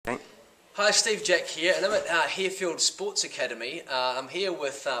Hi, Steve Jack here, and I'm at Harefield Sports Academy. I'm here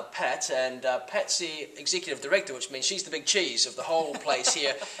with Pat, and Pat's the Executive Director, which means she's the big cheese of the whole place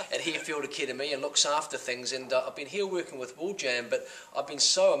here at Harefield Academy and looks after things. And I've been here working with Wool Jam, but I've been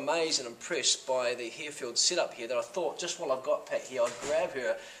so amazed and impressed by the Harefield setup here that I thought, just while I've got Pat here, I'd grab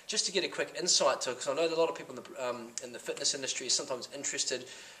her just to get a quick insight to it, because I know that a lot of people in the fitness industry are sometimes interested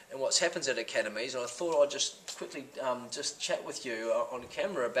in what happens at academies, and I thought I'd just quickly just chat with you on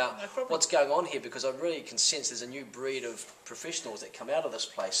camera about what's going on here, because I really can sense there's a new breed of professionals that come out of this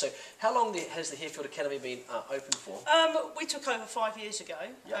place. So how long has the Harefield Academy been open for? We took over 5 years ago.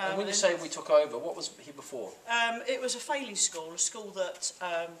 Yeah, and when you say we took over, what was here before? It was a failing school, a school that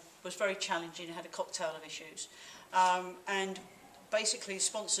was very challenging and had a cocktail of issues. And basically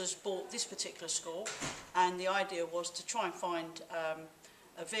sponsors bought this particular school, and the idea was to try and find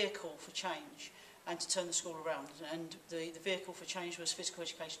a vehicle for change and to turn the school around, and the vehicle for change was physical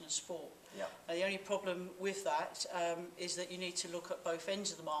education and sport. Yep. The only problem with that is that you need to look at both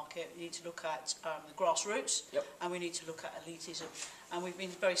ends of the market. You need to look at the grassroots, yep, and we need to look at elitism, and we've been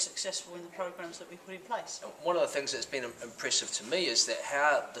very successful in the programs that we've put in place. One of the things that's been impressive to me is that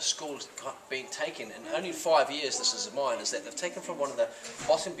how the school's been taken in only 5 years. This is mine, is that they've taken from one of the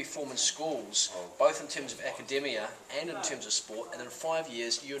bottom performing schools, both in terms of academia and in terms of sport, and in 5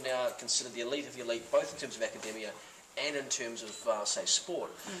 years you're now considered the elite of the elite, both in terms of academia and in terms of, say, sport.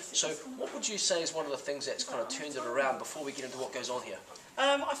 So what would you say is one of the things that's kind of turned it around before we get into what goes on here?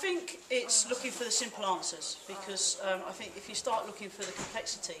 I think it's looking for the simple answers, because I think if you start looking for the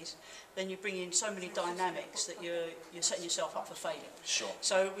complexities, then you bring in so many dynamics that you're setting yourself up for failure. Sure.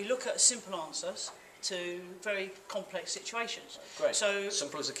 So we look at simple answers to very complex situations. Great. So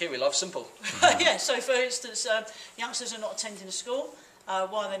simple as a key, we love simple. Yeah, so for instance, youngsters are not attending a school.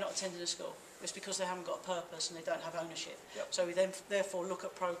 Why are they not attending a school? It's because they haven't got a purpose and they don't have ownership. Yep. So we then therefore look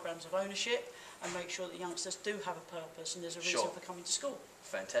at programs of ownership and make sure that youngsters do have a purpose and there's a reason for coming to school.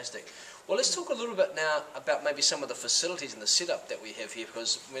 Fantastic. Well, let's talk a little bit now about maybe some of the facilities and the setup that we have here,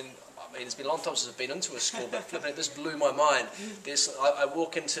 because it's been a long time since I've been into a school, but flipping it, this blew my mind. I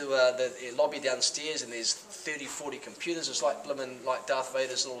walk into the lobby downstairs and there's 30, 40 computers. It's like like Darth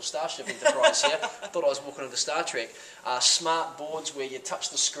Vader's little Starship Enterprise here. I thought I was walking into Star Trek. Smart boards where you touch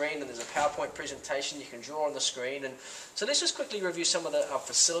the screen and there's a PowerPoint presentation you can draw on the screen. And so let's just quickly review some of our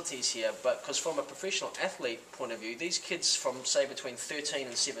facilities here, because from a professional athlete point of view, these kids from, say, between 13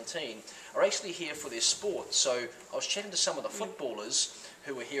 and 17 are actually here for their sport. So I was chatting to some of the footballers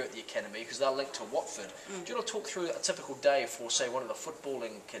who were here at the academy, because they're linked to Watford. Do you want to talk through a typical day for, say, one of the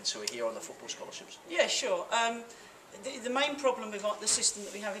footballing kids who are here on the football scholarships? Yeah, sure. The main problem with the system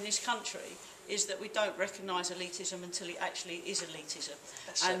that we have in this country is that we don't recognise elitism until it actually is elitism.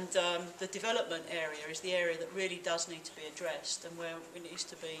 And the development area is the area that really does need to be addressed, and where it needs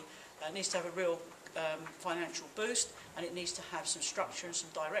to be, needs to have a real financial boost, and it needs to have some structure and some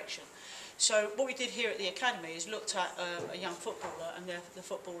direction. So what we did here at the academy is looked at a young footballer and the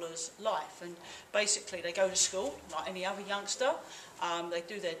footballer's life, and basically they go to school like any other youngster, they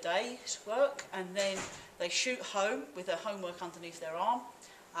do their day's work, and then they shoot home with their homework underneath their arm.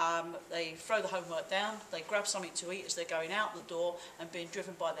 They throw the homework down, they grab something to eat as they're going out the door and being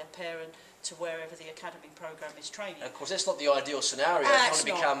driven by their parent to wherever the academy programme is training. And of course, that's not the ideal scenario if you want to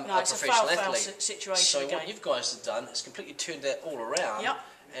become a professional athlete. Situation so what you guys have done is completely turned that all around, yep,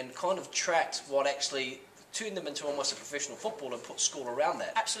 and kind of tracked what actually turned them into almost a professional football and put school around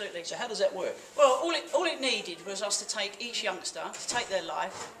that. Absolutely. So how does that work? Well, all it needed was us to take each youngster, to take their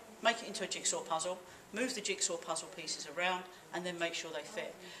life, make it into a jigsaw puzzle, move the jigsaw puzzle pieces around, and then make sure they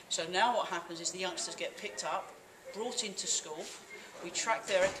fit. So now what happens is the youngsters get picked up, brought into school, we track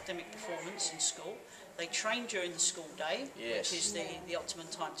their academic performance in school, they train during the school day, which is the optimum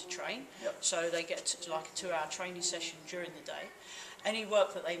time to train. Yep. So they get like a 2-hour training session during the day. Any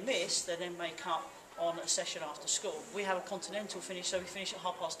work that they miss, they then make up on a session after school. We have a continental finish, so we finish at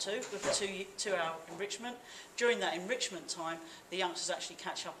 2:30 with a 2-hour enrichment. During that enrichment time, the youngsters actually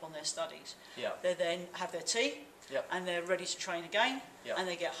catch up on their studies. Yep. They then have their tea, yep, and they're ready to train again, yep, and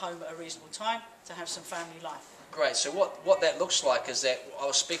they get home at a reasonable time to have some family life. Great. So what that looks like is that I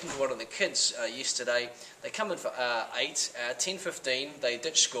was speaking to one of the kids yesterday. They come in for 8, 10:15, they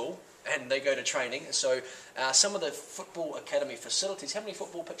ditch school and they go to training. So some of the football academy facilities, how many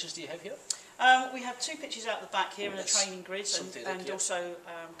football pitches do you have here? We have 2 pitches out the back here in the training grids and also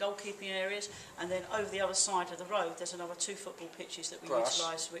goalkeeping areas, and then over the other side of the road there's another 2 football pitches that we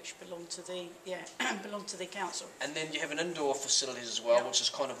utilise, which belong to the belong to the council. And then you have an indoor facilities as well, which is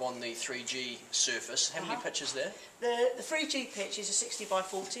kind of on the 3G surface. How many pitches there? The 3G pitch is a 60 by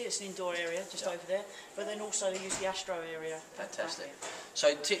 40. It's an indoor area just over there, but then also they use the Astro area. Fantastic.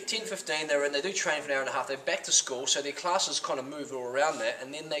 So 10:15 they're in. They do training for an hour and a half. They're back to school, so their classes kind of move all around that,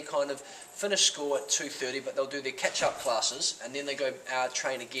 and then they kind of finish school at 2:30, but they'll do their catch-up classes, and then they go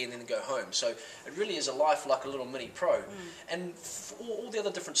train again, and then go home. So it really is a life like a little mini pro. And for all the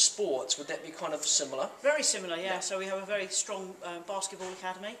other different sports, would that be kind of similar? Very similar, yeah. So we have a very strong basketball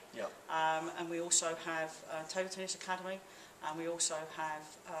academy, and we also have table tennis academy, and we also have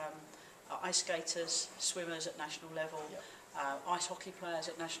ice skaters, swimmers at national level. Ice hockey players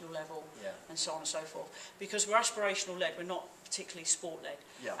at national level, and so on and so forth. Because we're aspirational led, we're not particularly sport led,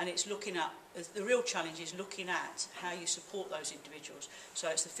 and it's looking at the real challenge is looking at how you support those individuals. So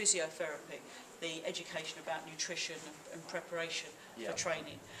it's the physiotherapy, the education about nutrition and preparation for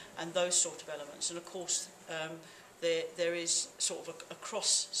training, and those sort of elements. And of course, there is sort of a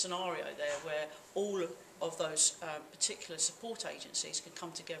cross scenario there where all of those particular support agencies can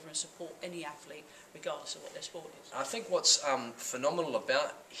come together and support any athlete regardless of what their sport is. I think what's phenomenal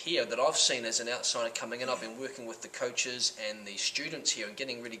about here that I've seen as an outsider coming in, I've been working with the coaches and the students here and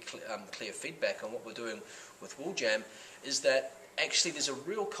getting really clear feedback on what we're doing with Wool Jam, is that actually there's a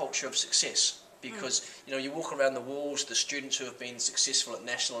real culture of success. Because you know, you walk around the walls, the students who have been successful at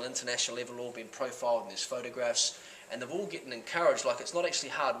national and international level all been profiled, and there's photographs, and they've all getting encouraged. Like, it's not actually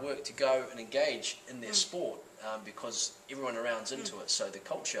hard work to go and engage in their sport, because everyone around's into it. So the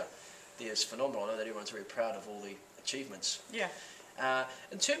culture there is phenomenal. I know that everyone's very proud of all the achievements.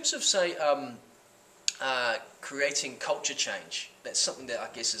 In terms of, say, creating culture change, that's something that I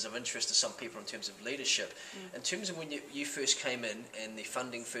guess is of interest to some people in terms of leadership. In terms of when you first came in and the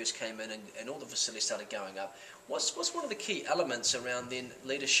funding first came in and all the facilities started going up, what's one of the key elements around then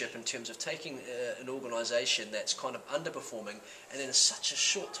leadership in terms of taking an organisation that's kind of underperforming and in such a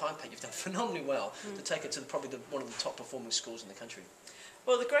short time, Pat, you've done phenomenally well to take it to probably one of the top performing schools in the country?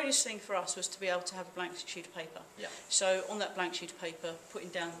 Well, the greatest thing for us was to be able to have a blank sheet of paper. So on that blank sheet of paper, putting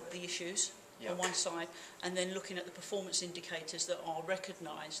down the issues on one side, and then looking at the performance indicators that are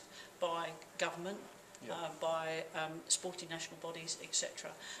recognised by government, by sporting national bodies,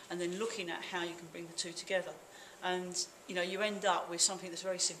 etc. And then looking at how you can bring the two together. And you know, you end up with something that's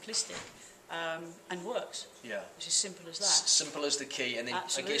very simplistic and works. Which is simple as that. Simple as the key, and then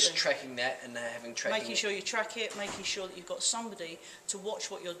I guess tracking that and having tracking. Making sure you track it, making sure that you've got somebody to watch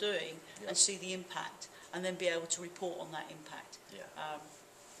what you're doing and see the impact, and then be able to report on that impact.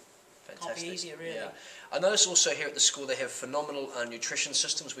 Can't be easier, really. I noticed also here at the school they have phenomenal nutrition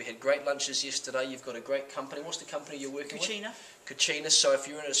systems. We had great lunches yesterday. You've got a great company. What's the company you're working with? Kachina. So if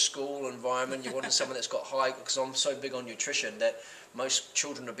you're in a school environment, you're wanting someone that's got high, because I'm so big on nutrition that most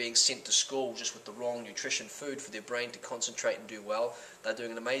children are being sent to school just with the wrong nutrition food for their brain to concentrate and do well. They're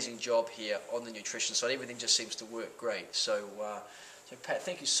doing an amazing job here on the nutrition side. Everything just seems to work great. So Pat,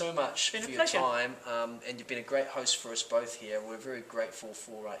 thank you so much for your time, and you've been a great host for us both here. We're very grateful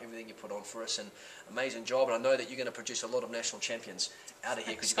for everything you put on for us, and amazing job. And I know that you're going to produce a lot of national champions out of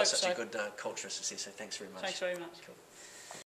here because you've got such a good culture of success. So thanks very much. Thanks very much. Cool.